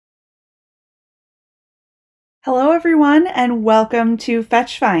Hello everyone and welcome to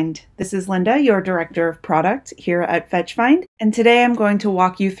FetchFind. This is Linda, your Director of Product here at FetchFind, and today I'm going to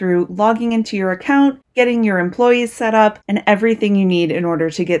walk you through logging into your account, getting your employees set up, and everything you need in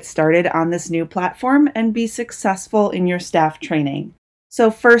order to get started on this new platform and be successful in your staff training. So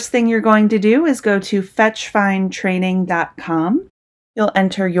first thing you're going to do is go to FetchFindTraining.com. You'll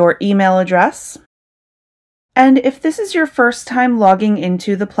enter your email address. And if this is your first time logging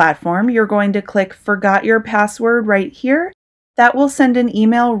into the platform, you're going to click Forgot Your Password right here. That will send an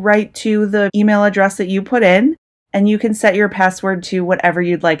email right to the email address that you put in, and you can set your password to whatever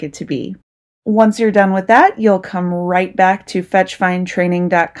you'd like it to be. Once you're done with that, you'll come right back to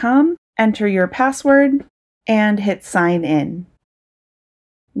FetchFindTraining.com, enter your password, and hit Sign In.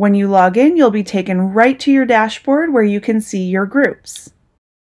 When you log in, you'll be taken right to your dashboard where you can see your groups.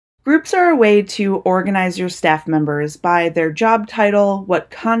 Groups are a way to organize your staff members by their job title, what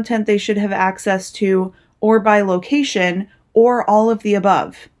content they should have access to, or by location, or all of the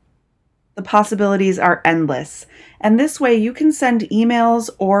above. The possibilities are endless, and this way you can send emails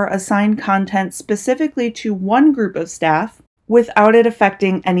or assign content specifically to one group of staff without it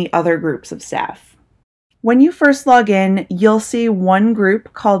affecting any other groups of staff. When you first log in, you'll see one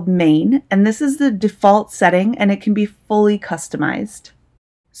group called Main, and this is the default setting and it can be fully customized.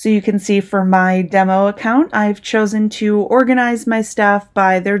 So you can see for my demo account, I've chosen to organize my staff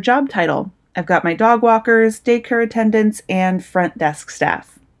by their job title. I've got my dog walkers, daycare attendants, and front desk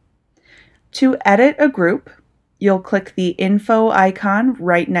staff. To edit a group, you'll click the info icon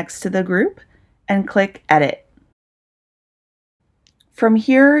right next to the group and click Edit. From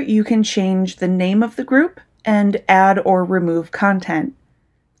here, you can change the name of the group and add or remove content.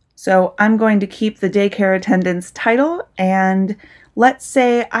 So I'm going to keep the daycare attendants title, and let's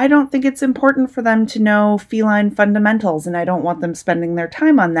say I don't think it's important for them to know feline fundamentals and I don't want them spending their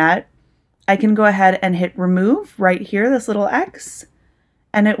time on that. I can go ahead and hit remove right here, this little X,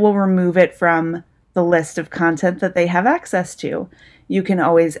 and it will remove it from the list of content that they have access to. You can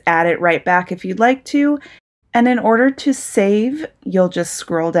always add it right back if you'd like to, and in order to save, you'll just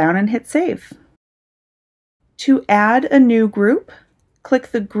scroll down and hit save. To add a new group,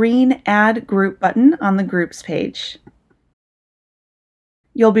 click the green Add Group button on the Groups page.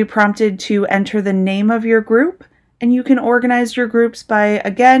 You'll be prompted to enter the name of your group, and you can organize your groups by,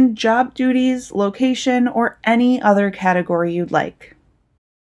 again, job duties, location, or any other category you'd like.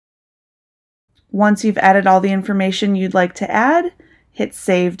 Once you've added all the information you'd like to add, hit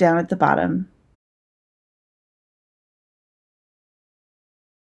Save down at the bottom.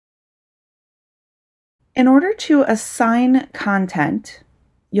 In order to assign content,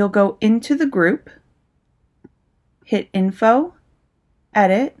 you'll go into the group, hit Info,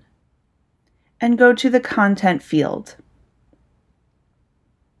 Edit, and go to the Content field.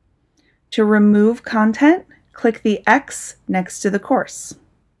 To remove content, click the X next to the course.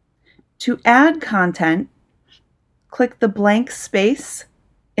 To add content, click the blank space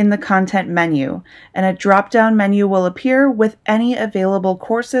in the Content menu, and a drop-down menu will appear with any available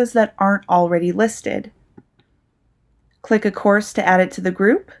courses that aren't already listed. Click a course to add it to the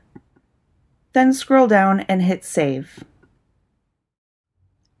group, then scroll down and hit Save.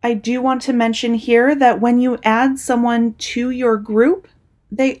 I do want to mention here that when you add someone to your group,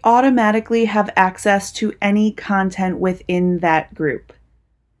 they automatically have access to any content within that group.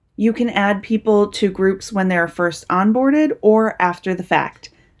 You can add people to groups when they're first onboarded or after the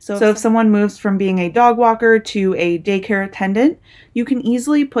fact. So if someone moves from being a dog walker to a daycare attendant, you can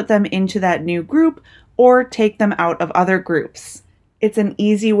easily put them into that new group or take them out of other groups. It's an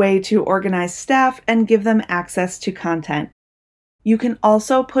easy way to organize staff and give them access to content. You can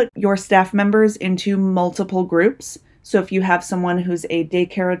also put your staff members into multiple groups. So if you have someone who's a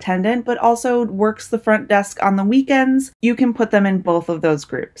daycare attendant but also works the front desk on the weekends, you can put them in both of those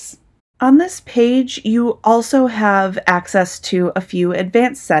groups. On this page, you also have access to a few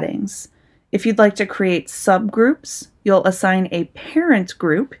advanced settings. If you'd like to create subgroups, you'll assign a parent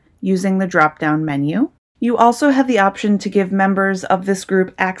group using the drop-down menu. You also have the option to give members of this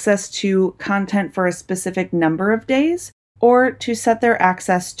group access to content for a specific number of days, or to set their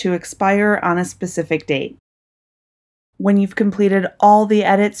access to expire on a specific date. When you've completed all the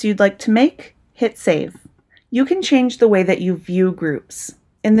edits you'd like to make, hit Save. You can change the way that you view groups.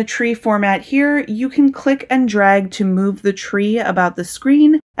 In the tree format here, you can click and drag to move the tree about the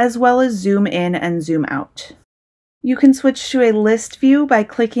screen, as well as zoom in and zoom out. You can switch to a list view by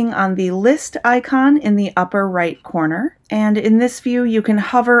clicking on the list icon in the upper right corner. And in this view, you can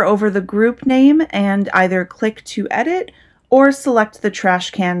hover over the group name and either click to edit or select the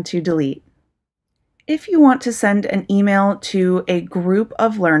trash can to delete. If you want to send an email to a group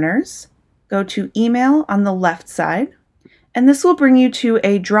of learners, go to Email on the left side, and this will bring you to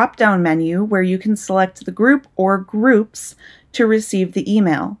a drop-down menu where you can select the group or groups to receive the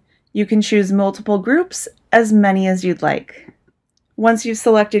email. You can choose multiple groups, as many as you'd like. Once you've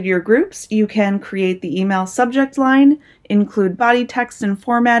selected your groups, you can create the email subject line, include body text and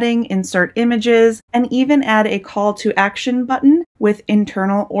formatting, insert images, and even add a call to action button with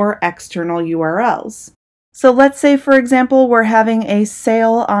internal or external URLs. So let's say, for example, we're having a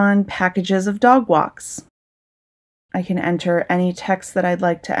sale on packages of dog walks. I can enter any text that I'd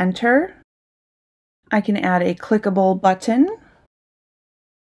like to enter. I can add a clickable button.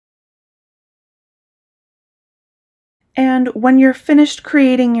 And when you're finished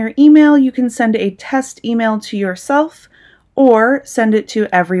creating your email, you can send a test email to yourself or send it to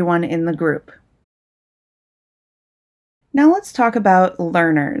everyone in the group. Now let's talk about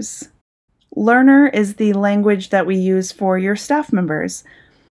learners. Learner is the language that we use for your staff members.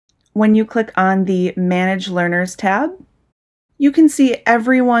 When you click on the Manage Learners tab, you can see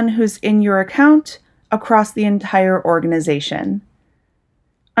everyone who's in your account across the entire organization.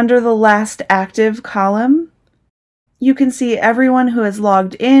 Under the Last Active column, you can see everyone who has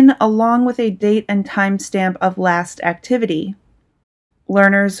logged in along with a date and timestamp of last activity.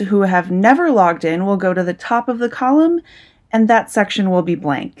 Learners who have never logged in will go to the top of the column, and that section will be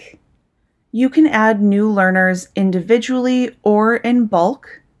blank. You can add new learners individually or in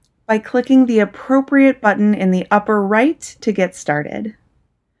bulk by clicking the appropriate button in the upper right to get started.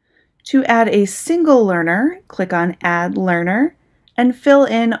 To add a single learner, click on Add Learner and fill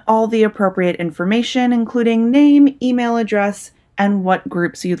in all the appropriate information, including name, email address, and what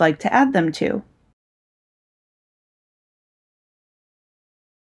groups you'd like to add them to.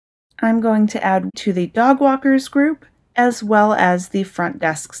 I'm going to add to the dog walkers group as well as the front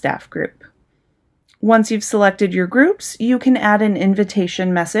desk staff group. Once you've selected your groups, you can add an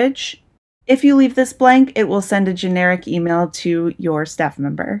invitation message. If you leave this blank, it will send a generic email to your staff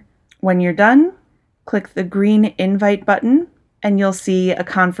member. When you're done, click the green invite button, and you'll see a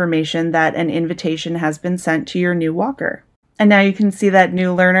confirmation that an invitation has been sent to your new walker. And now you can see that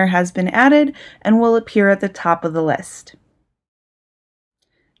new learner has been added and will appear at the top of the list.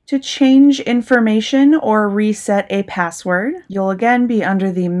 To change information or reset a password, you'll again be under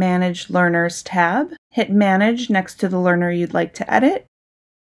the Manage Learners tab. Hit Manage next to the learner you'd like to edit,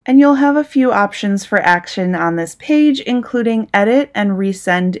 and you'll have a few options for action on this page, including Edit and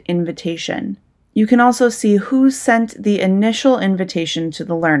Resend Invitation. You can also see who sent the initial invitation to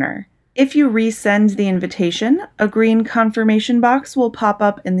the learner. If you resend the invitation, a green confirmation box will pop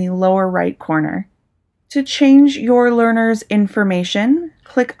up in the lower right corner. To change your learner's information,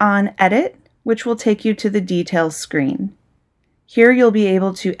 click on Edit, which will take you to the Details screen. Here you'll be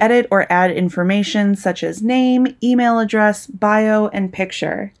able to edit or add information such as name, email address, bio, and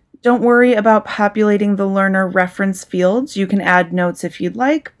picture. Don't worry about populating the learner reference fields. You can add notes if you'd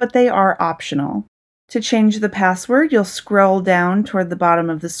like, but they are optional. To change the password, you'll scroll down toward the bottom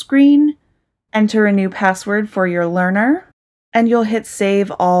of the screen, enter a new password for your learner, and you'll hit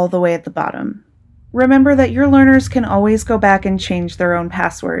Save all the way at the bottom. Remember that your learners can always go back and change their own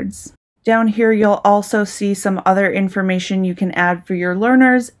passwords. Down here, you'll also see some other information you can add for your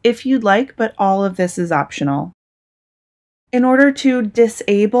learners if you'd like, but all of this is optional. In order to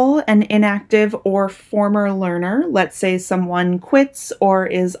disable an inactive or former learner, let's say someone quits or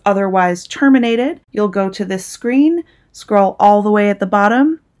is otherwise terminated, you'll go to this screen, scroll all the way at the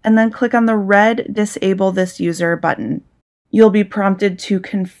bottom, and then click on the red Disable This User button. You'll be prompted to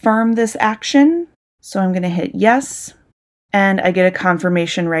confirm this action, so I'm going to hit Yes, and I get a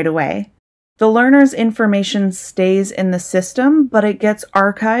confirmation right away. The learner's information stays in the system, but it gets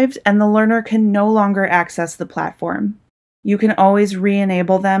archived and the learner can no longer access the platform. You can always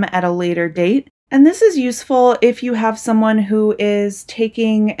re-enable them at a later date, and this is useful if you have someone who is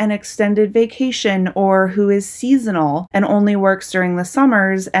taking an extended vacation or who is seasonal and only works during the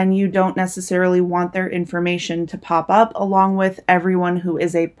summers, and you don't necessarily want their information to pop up along with everyone who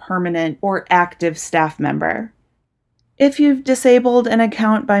is a permanent or active staff member. If you've disabled an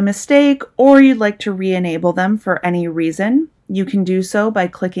account by mistake or you'd like to re-enable them for any reason, you can do so by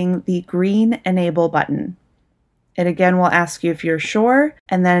clicking the green Enable button. It again will ask you if you're sure,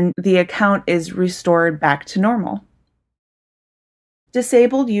 and then the account is restored back to normal.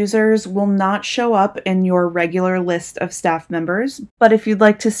 Disabled users will not show up in your regular list of staff members, but if you'd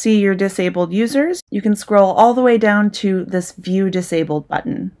like to see your disabled users, you can scroll all the way down to this View Disabled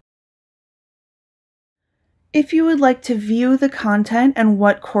button. If you would like to view the content and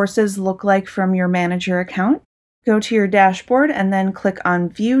what courses look like from your manager account, go to your dashboard and then click on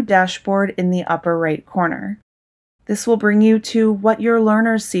View Dashboard in the upper right corner. This will bring you to what your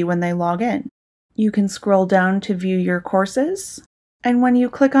learners see when they log in. You can scroll down to view your courses, and when you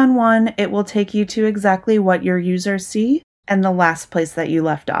click on one, it will take you to exactly what your users see and the last place that you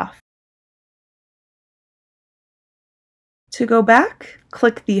left off. To go back,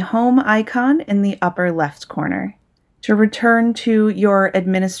 click the home icon in the upper left corner. To return to your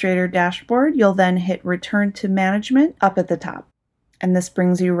administrator dashboard, you'll then hit Return to Management up at the top. And this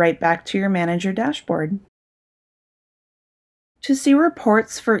brings you right back to your manager dashboard. To see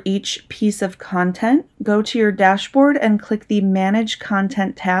reports for each piece of content, go to your dashboard and click the Manage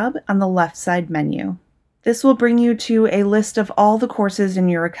Content tab on the left side menu. This will bring you to a list of all the courses in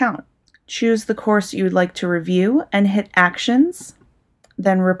your account. Choose the course you would like to review and hit Actions,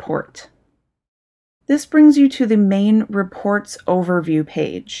 then Report. This brings you to the main Reports Overview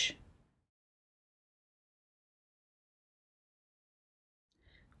page.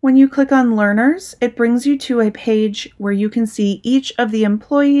 When you click on Learners, it brings you to a page where you can see each of the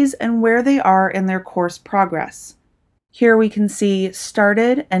employees and where they are in their course progress. Here we can see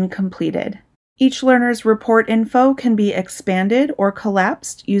Started and Completed. Each learner's report info can be expanded or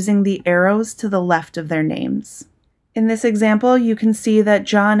collapsed using the arrows to the left of their names. In this example, you can see that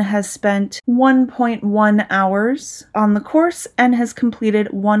John has spent 1.1 hours on the course and has completed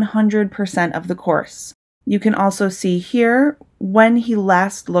 100% of the course. You can also see here when he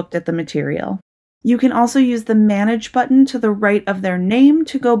last looked at the material. You can also use the Manage button to the right of their name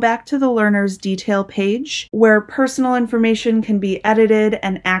to go back to the learner's detail page, where personal information can be edited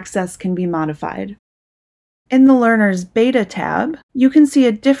and access can be modified. In the Learner's Beta tab, you can see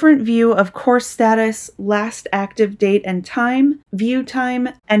a different view of course status, last active date and time, view time,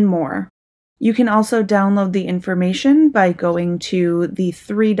 and more. You can also download the information by going to the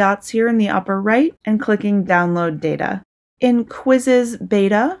 3 dots here in the upper right and clicking Download Data. In Quizzes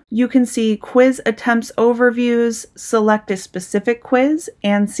Beta, you can see quiz attempts overviews, select a specific quiz,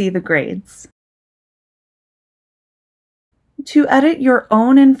 and see the grades. To edit your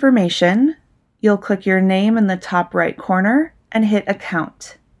own information, you'll click your name in the top right corner and hit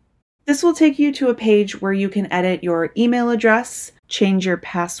Account. This will take you to a page where you can edit your email address, change your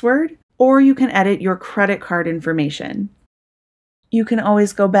password, or you can edit your credit card information. You can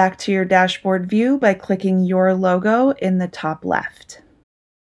always go back to your dashboard view by clicking your logo in the top left.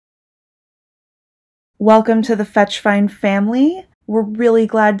 Welcome to the FetchFind family. We're really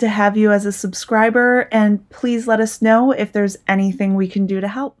glad to have you as a subscriber, and please let us know if there's anything we can do to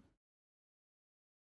help.